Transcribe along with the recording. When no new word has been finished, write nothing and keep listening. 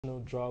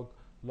Drug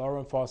Law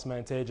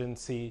Enforcement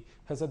Agency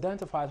has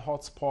identified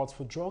hotspots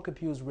for drug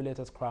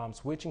abuse-related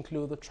crimes, which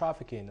include the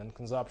trafficking and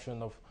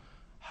consumption of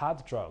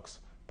hard drugs.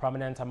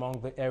 Prominent among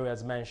the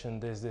areas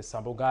mentioned is the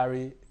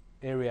Sambogari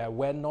area,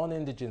 where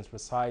non-indigens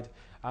reside,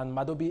 and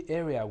Madobi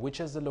area, which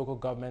is the local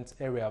government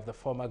area of the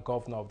former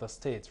governor of the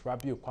state,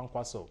 Rabiu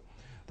Kwankwaso.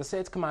 The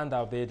state commander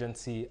of the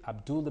agency,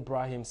 Abdul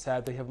Ibrahim,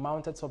 said they have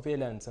mounted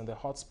surveillance in the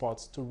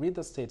hotspots to rid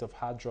the state of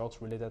hard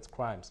drugs-related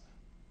crimes.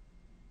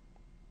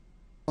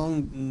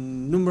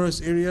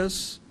 Numerous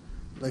areas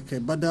like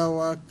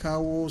Badawa,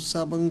 Kawo,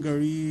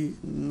 Sabangari,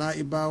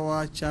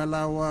 Naibawa,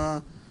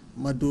 Chalawa,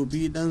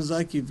 Madobi,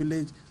 Danzaki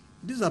village.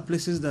 These are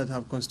places that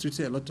have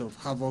constituted a lot of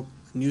havoc,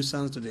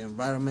 nuisance to the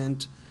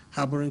environment,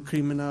 harboring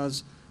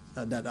criminals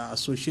that are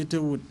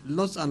associated with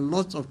lots and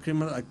lots of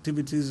criminal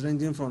activities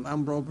ranging from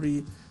armed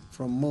robbery,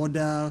 from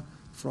murder,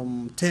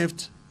 from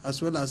theft,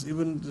 as well as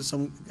even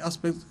some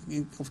aspects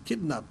of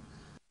kidnap.